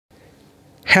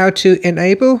How to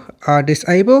enable or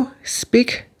disable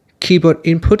Speak Keyboard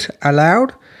Input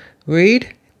Aloud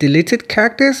read deleted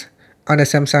characters on the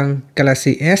Samsung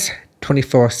Galaxy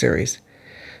S24 series.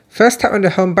 First, tap on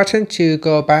the home button to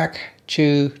go back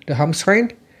to the home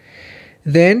screen.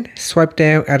 Then swipe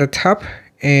down at the top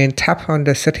and tap on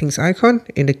the settings icon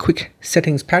in the quick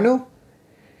settings panel.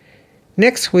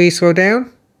 Next, we scroll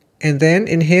down and then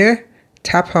in here,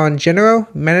 tap on General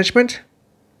Management.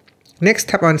 Next,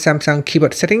 tap on Samsung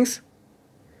Keyboard Settings.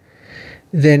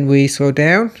 Then we scroll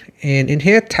down and in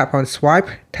here, tap on Swipe,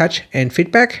 Touch and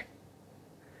Feedback.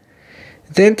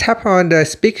 Then tap on the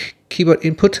Speak Keyboard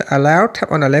Input Aloud,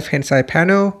 tap on the left hand side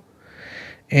panel.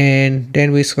 And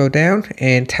then we scroll down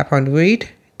and tap on Read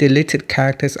Deleted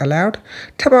Characters Aloud.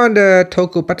 Tap on the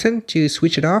toggle button to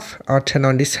switch it off or turn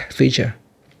on this feature.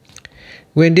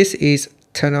 When this is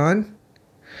turned on,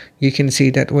 you can see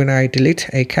that when I delete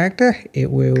a character,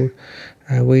 it will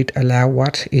read aloud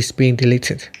what is being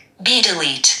deleted. B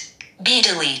delete, B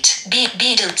delete, B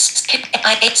delete, skip,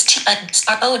 I X T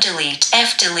O delete,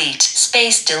 F delete,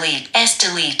 space delete, S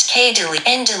delete, K delete,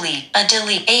 N delete, A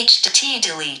delete, H T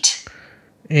delete.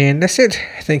 And that's it.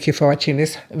 Thank you for watching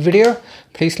this video.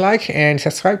 Please like and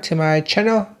subscribe to my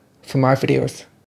channel for more videos.